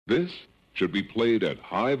This should be played at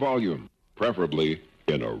high volume, preferably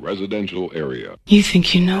in a residential area. You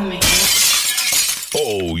think you know me?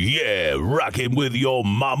 Oh yeah, rocking with your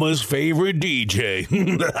mama's favorite DJ,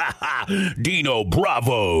 Dino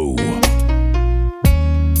Bravo.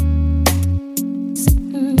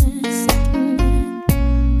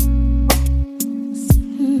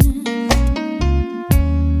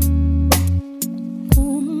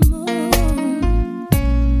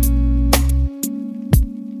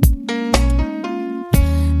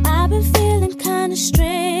 I've been feeling kinda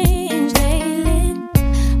strange lately.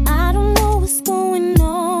 I don't know what's going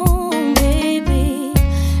on, baby.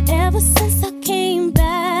 Ever since I came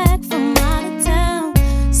back from out of town,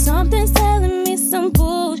 something's telling me some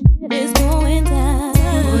bullshit is going down.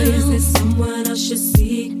 Boy, is there someone I should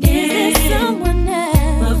see? Is there someone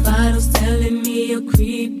else? My vitals telling me you're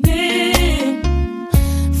creeping.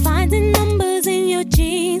 Finding numbers in your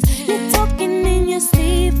jeans, you're talking in your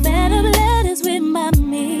sleep. Fed up letters written by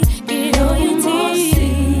me. Get all your teeth.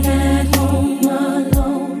 Sitting at home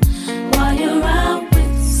alone while you're out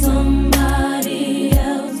with somebody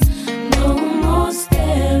else. No more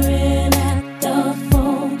staring at the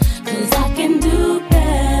phone, 'cause I can do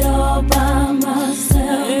better all by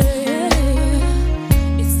myself.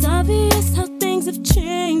 It's obvious how things have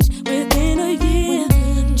changed within a year.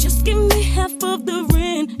 Just give me half of the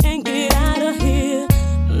rent and get out of here.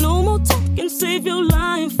 No more talking, save your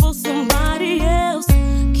line for somebody else.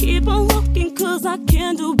 Keep on walking, 'cause I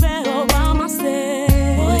can do better all by myself.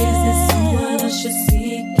 Boy, is there someone I should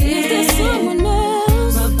see? Is there someone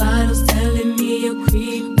else? My vitals telling me you're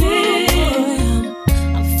creeping.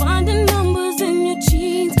 I'm finding numbers in your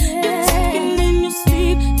jeans. You're talking in your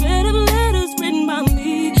sleep. Better letters written by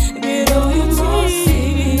me. Get all your Sitting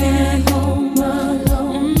teeth. at home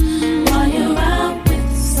alone while you're out with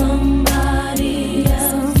somebody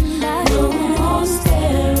else. No more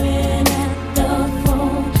staring at the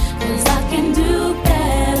phone, 'cause I can do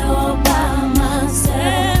better all by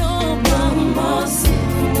myself. No more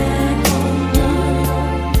sitting at home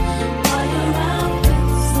alone while you're out with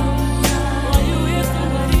somebody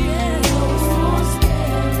else. No more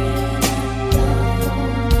staring at the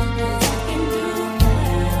phone, 'cause I can do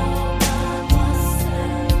better all by myself.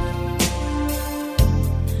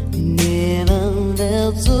 Never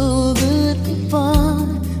felt so good before.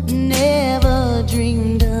 Never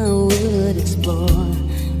dreamed I would explore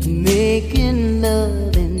making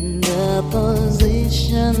love in the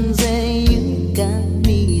positions that you got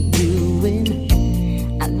me doing.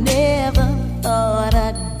 I never thought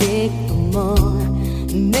I'd beg for more.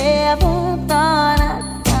 Never thought I'd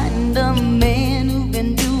find a man who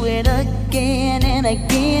can do it again and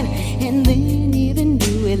again, and then even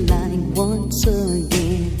do it like once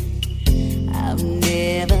again. I've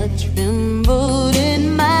never trembled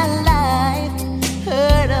in my life,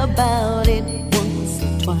 heard about it once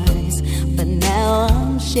or twice, but now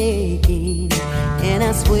I'm shaking, and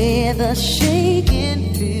I swear the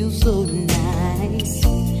shaking feels so nice.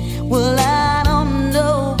 Well, I don't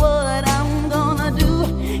know what I'm gonna do,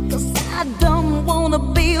 'cause I don't wanna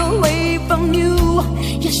be away from you.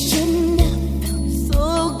 You shouldn't have felt so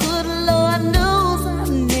good, Lord knows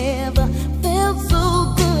I've never felt so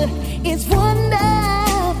good. It's wonderful.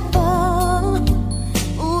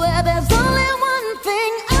 Well, there's only one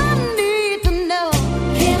thing I need to know.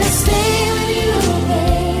 Can I stay with you,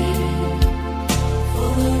 babe,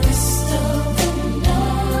 for the rest of the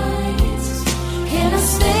night? Can I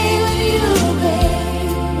stay with you,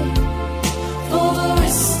 babe, for the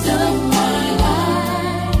rest of my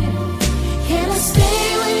life? Can I stay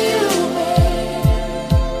with you, babe,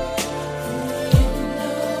 for the end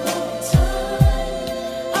of time?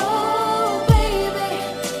 Oh, baby,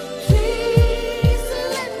 please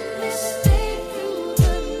let me stay through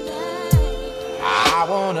the night. I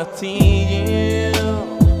wanna tease you,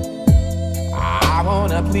 I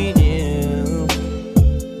wanna please you,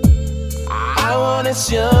 I wanna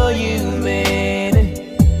show you, baby,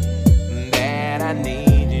 that I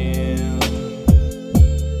need you.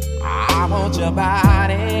 I want your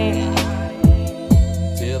body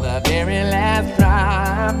till the very last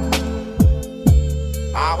drop.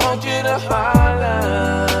 I want you to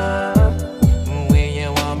holler when you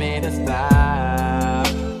want me to stop.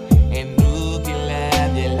 And who can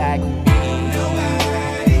love you like me?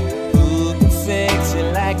 Who can sex you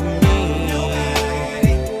like me?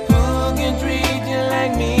 Who can treat you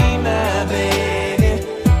like me, my baby?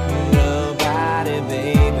 Nobody,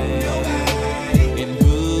 baby. And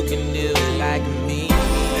who can do it like me?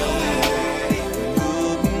 Who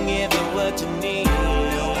can give you what you need?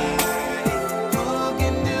 Who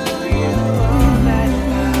can do you all night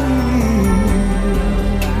long?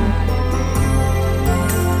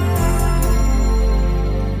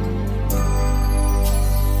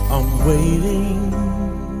 waiting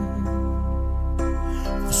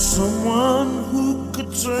for someone who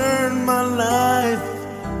could turn my life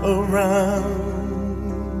around.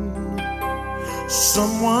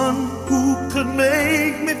 Someone who could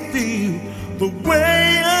make me feel the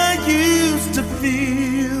way I used to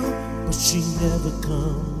feel, but she never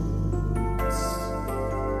comes.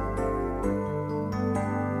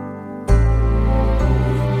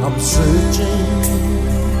 I'm searching,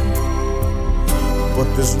 but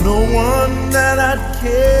there's no one that I'd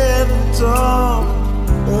care to talk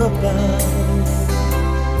about.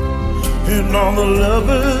 And all the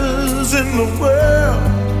lovers in the world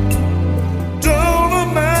don't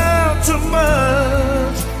amount to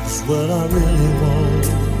much. 'Cause what I really want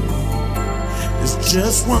is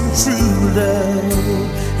just one true love,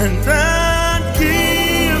 and I'd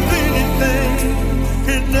give anything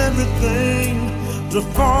and everything to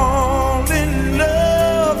fall in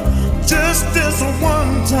love. Just this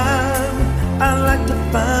one time, I'd like to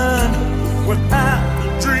find what I've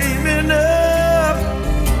been dreaming of.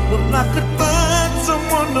 Well, I could find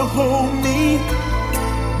someone to hold me,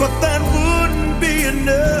 but that wouldn't be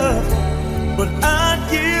enough. But I'd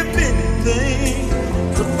give anything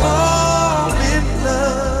to fall in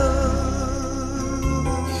love.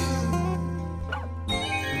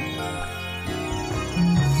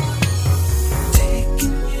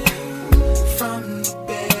 Taking you from the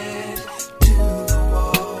bed to the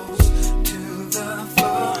walls, to the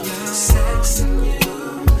floor. Sexing you,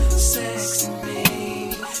 sexing me,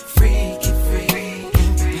 freaky, freaky,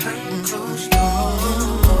 behind closed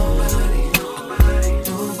doors.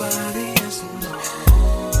 Nobody else knows.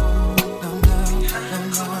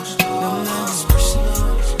 No love is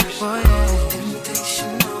personal. Oh yeah,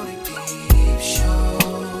 invitation only peep show.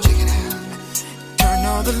 Check it out. Turn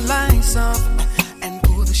all the lights off and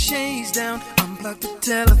pull the shades down. Unplug the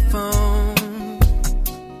telephone.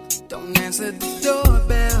 Don't answer the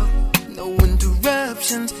doorbell. No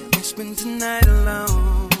interruptions. Can't spend tonight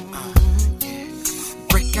alone.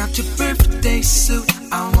 Break out your birthday suit.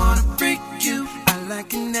 I wanna freak you. I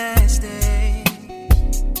like it nasty.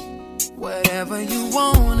 Whatever you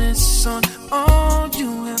want is on. All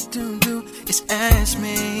you have to do is ask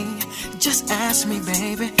me. Just ask me,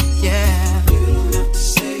 baby. Yeah. You don't have to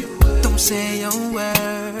say a word. Don't say a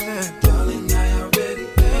word. Darling, I already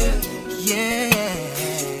heard. Yeah.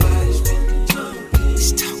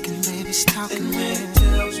 He's talking, baby. He's talking, baby.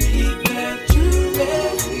 Tells me that you're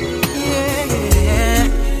ready. Yeah.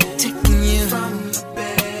 Taking you from the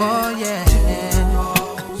bed. Oh yeah.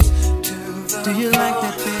 Do you like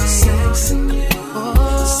that, baby? Sexing you,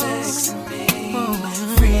 sexing me,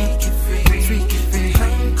 freaky, freaky, freaky, freaky,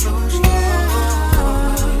 close your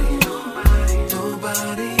eyes.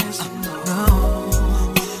 Nobody else knows.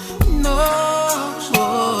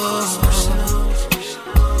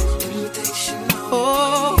 Invitation. Oh,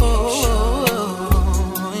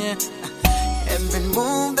 yeah. Every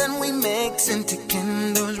move that we make sent to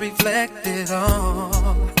candles reflected on.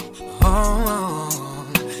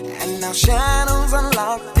 And now shadows are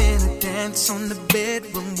locked in a dance on the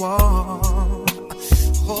bedroom wall.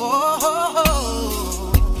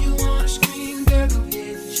 If you wanna scream, girl, go get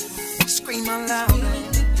you. Scream out loud.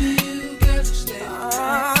 Do you, girl, stay?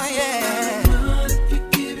 Oh yeah. If you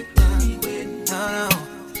give it to me, no.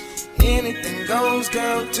 Anything goes,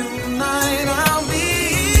 girl. Tonight I'll be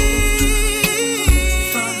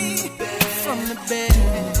from the bed.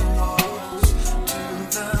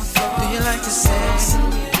 Do you like to say?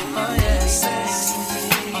 Oh yeah, sexy.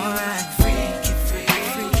 Alright, freaky, freaky,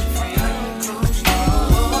 freaky, freaky. Close your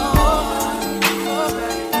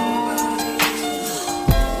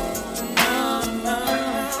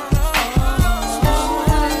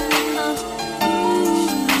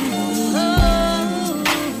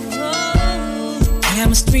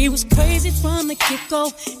Chemistry was crazy from the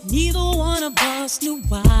get-go. Neither one of us knew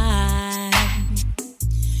why.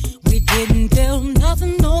 We didn't build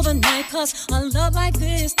nothing overnight, 'cause a love like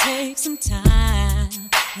this takes some time.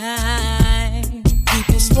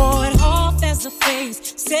 People swore it off as a phase,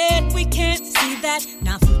 said we can't see that.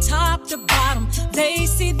 Now from top to bottom, they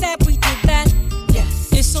see that we did that. Yeah,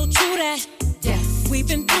 it's so true that we've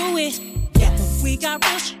been through it. Yeah, but we got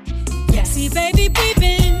real. Yeah, see, baby, we've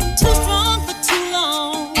been too strong for too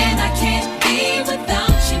long, And I can't be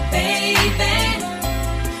without you, baby.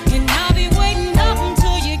 and I'll be waiting up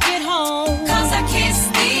until you get home. 'Cause I can't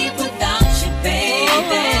sleep without you,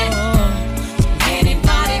 baby.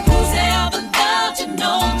 Anybody who's ever loved you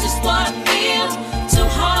knows just what I feel. Too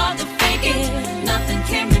hard to fake it. Nothing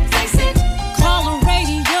can replace it. Call the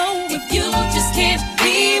radio If you just can't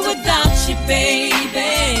be without you,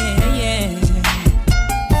 baby. yeah.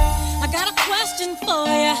 I got a question for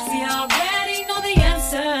ya. See, I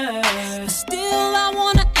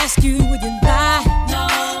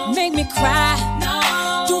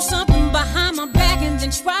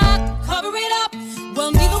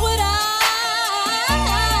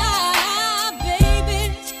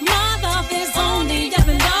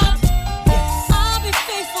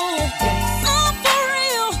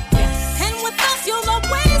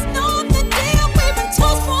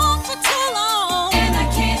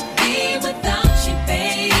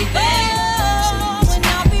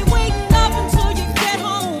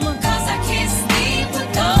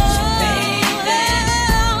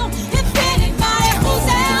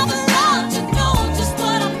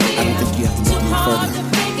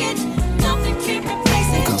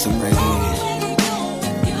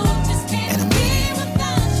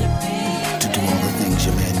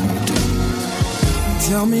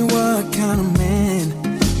Tell me what kind of man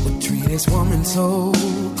would treat this woman so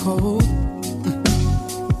cold.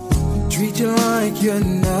 Treat you like you're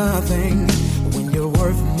nothing when you're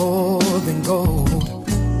worth more than gold.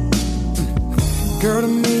 Girl, to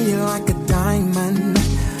me you're like a diamond.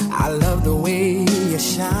 I love the way you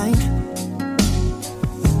shine.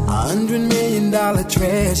 $100 million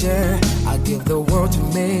treasure. I'd give the world to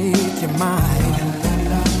make you mine.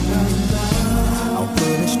 I'll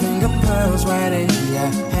put a string of pearls right in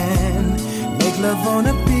your hand. Make love on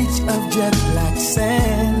a beach of jet black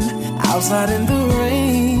sand. Outside in the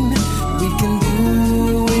rain, we can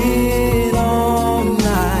do it all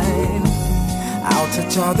night. I'll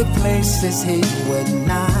touch all the places he would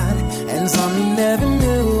not, and some he never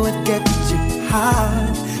knew would get you high.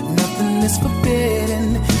 Nothing is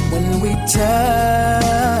forbidden when we touch.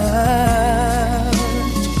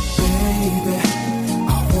 Baby,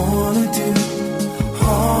 I wanna do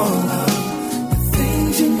all of the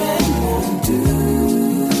things you men won't do.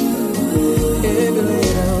 Every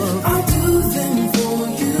little, I'll do them for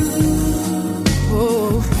you.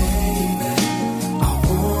 Oh, baby, I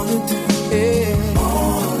wanna do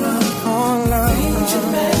all of the things you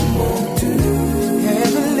men won't do.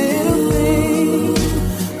 Every little thing,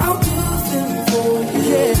 I'll do them for you.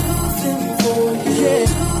 Yeah, do them for you. Yeah,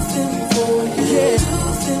 do them for you. Yeah, do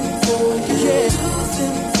them for you. Yeah, do them for you. Yeah, do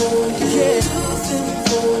them for you. Yeah, do them for you. Yeah, do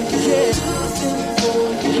them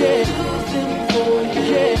for you. Yeah, do them for you.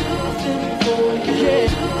 Yeah, do them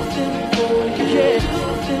for you. Yeah,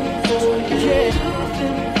 do them for you.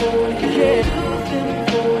 Yeah, do them for you. Yeah, do them for you. Yeah, do them for you. Yeah, do them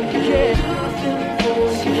for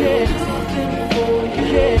you. Yeah, do them for you.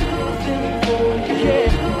 Yeah, do them for you. Yeah,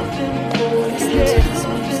 do them for you. Yeah, Makes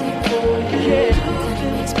me think about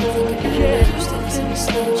when I used to listen to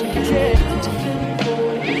slow jams back in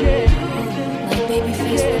the day. Like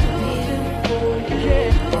Babyface with a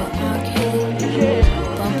beard, or R. Kelly,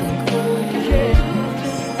 Bump and Grind.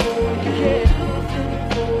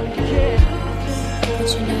 But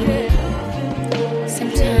you know what?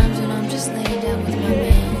 Sometimes when I'm just laying down with my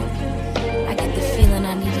man, I get the feeling I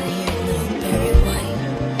need to hear a little Barry White.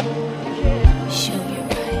 Show you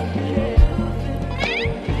right.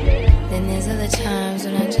 Then there's other times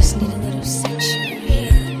when I just need a little sexual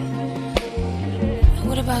healing. And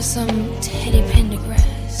what about some Teddy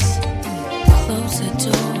Pendergrass? Close the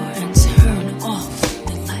door and turn off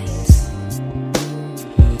the lights.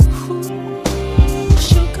 Ooh,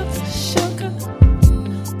 sugar, sugar.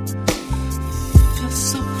 Feels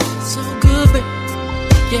so good, baby.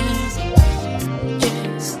 Yes,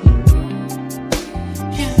 yes.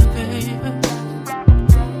 Yeah, baby.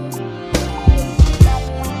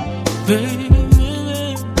 Baby.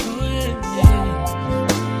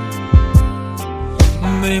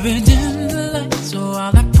 Baby, dim the lights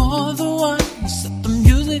while I pour the wine. Set the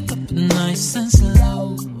music up nice and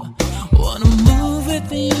slow. Wanna move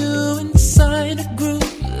with you inside a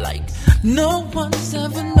groove like no one's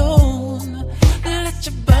ever known. Let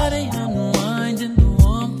your body unwind in the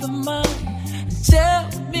warmth of mine. And tell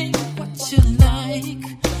me what you like,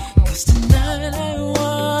 'cause tonight I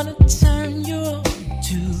wanna turn you on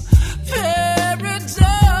to paradise.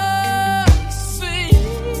 Sweet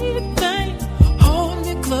thing, hold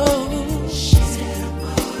me close.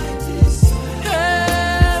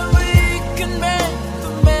 Yeah, we can make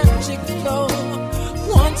the magic flow.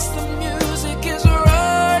 Once the music is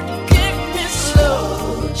right, keep me slow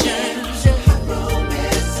jams.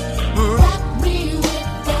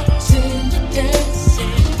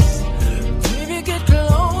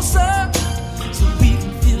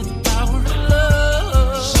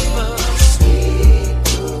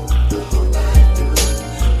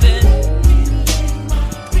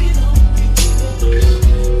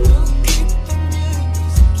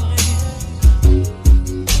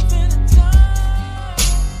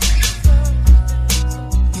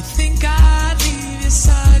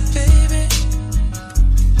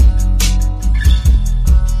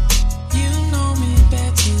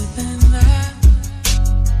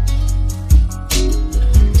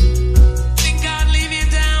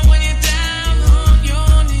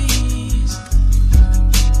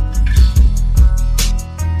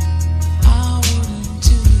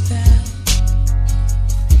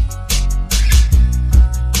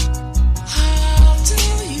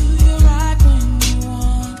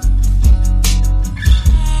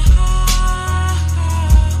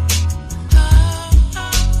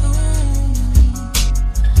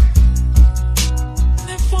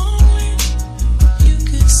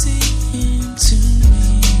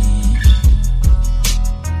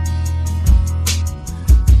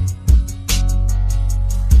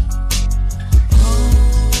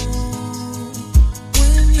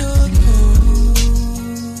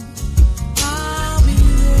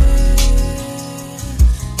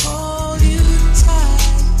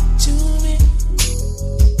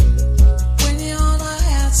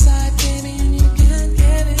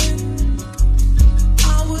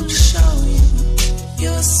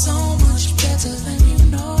 better than you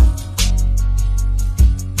know.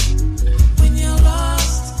 When you're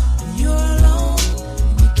lost and you're alone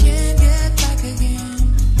and you can't get back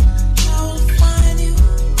again, I will find you,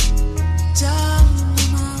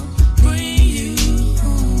 darling, I'll bring you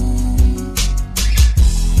home.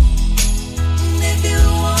 And if you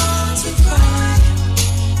want to cry,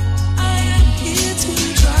 I am here to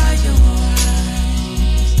dry your eyes.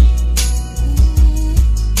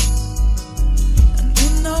 And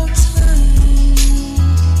in no time,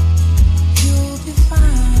 you'll be fine.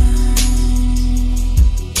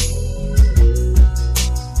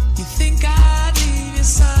 You think I'd leave your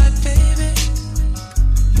side, baby?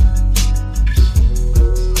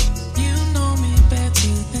 You know me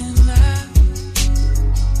better than that.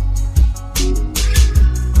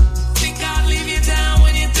 Think I'd leave you down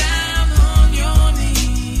when you're down on your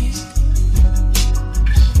knees?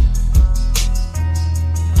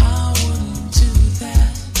 I wouldn't do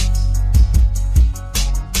that.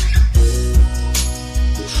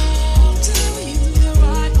 I'll tell you you're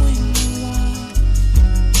right when you are.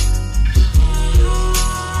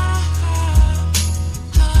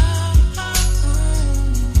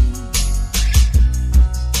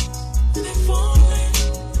 If only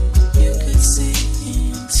you could see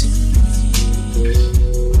into me.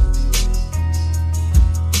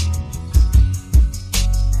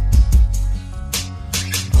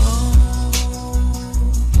 Oh,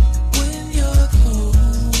 when you're cold,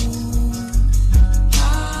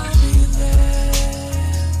 I'll be there.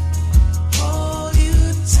 Hold you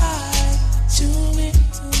tight to me.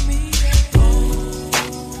 Oh,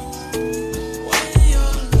 when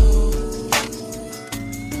you're low,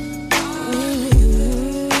 I'll be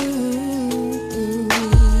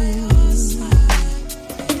by your side.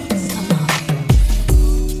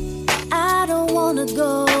 I don't wanna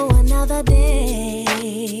go another day,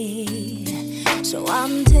 so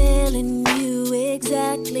I'm telling you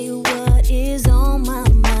exactly what is on my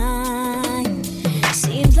mind.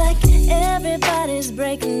 Seems like everybody's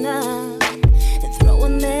breaking up and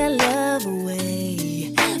throwing their love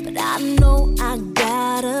away, but I know I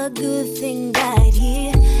got a good thing right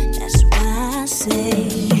here. That's why I say,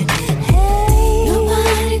 hey,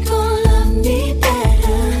 nobody gonna love me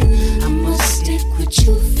better. I'ma stick with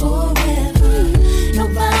you forever.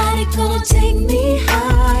 Nobody gonna take me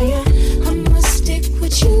higher. I'ma stick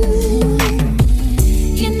with you.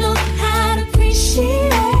 You know how to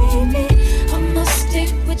appreciate me. I'ma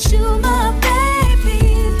stick with you, my baby.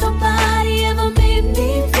 Nobody ever made me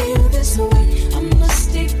feel this way. I'ma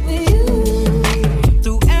stick with you.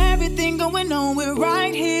 Through everything going on, we're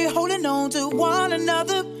right here holding on to one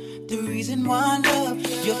another. The reason why I love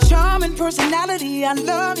your charm and personality, I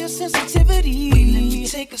love your sensitivity. Let me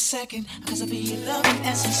take a second, cause I feel your love and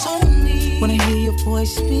essence on me. When I hear your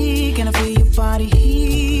voice speak and I feel your body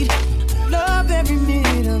heat, love every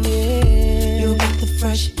minute of it. You'll get the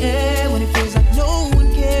fresh air when it feels like no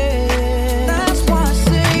one cares. That's why I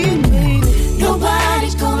say, baby,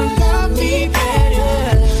 Nobody's gonna love me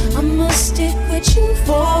better. I'ma stick with you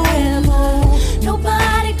forever.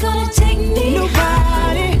 Nobody gonna take me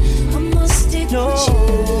higher. I'ma stick with you.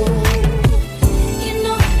 You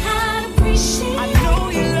know how to appreciate. I know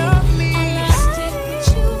you love me. I'ma stick with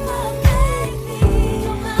you, my baby.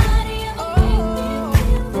 Nobody ever made me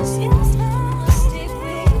feel this. Yes, I'ma stick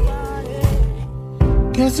with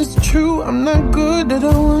you. Guess it's true, I'm not good at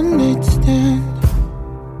a one-night stand,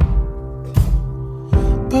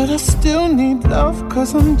 but I still need love,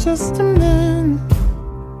 cause I'm just a man.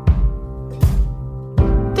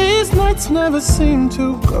 These nights never seem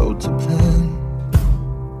to go to plan.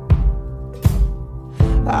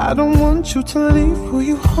 I don't want you to leave, will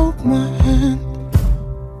you hold my hand?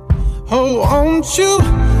 Oh, won't you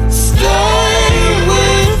stay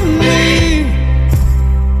with me?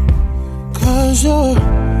 Cause you're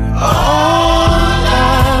all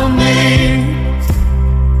I need.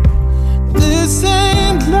 This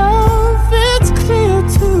ain't love, it's clear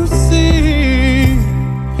to see.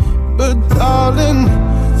 But darling,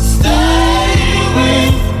 stay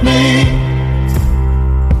with me.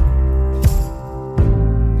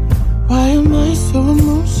 Why am I so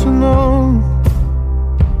emotional?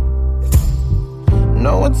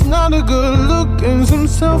 No, it's not a good look and some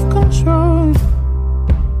self-control.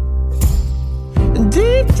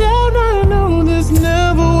 Deep down I know this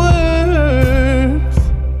never works,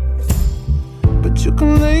 but you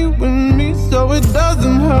can lay with me so it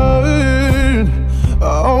doesn't hurt.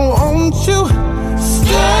 Oh, won't you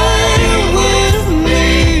stay with me?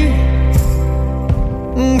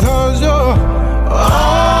 'Cause you're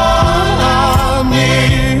all I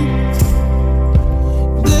need.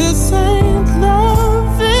 This ain't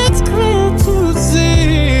love, it's clear to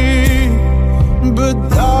see.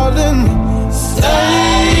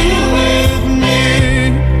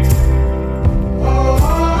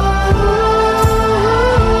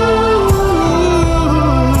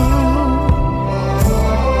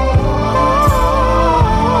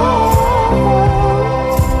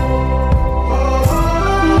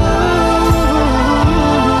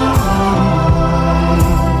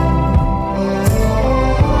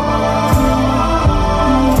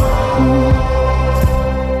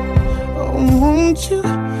 want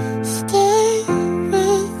you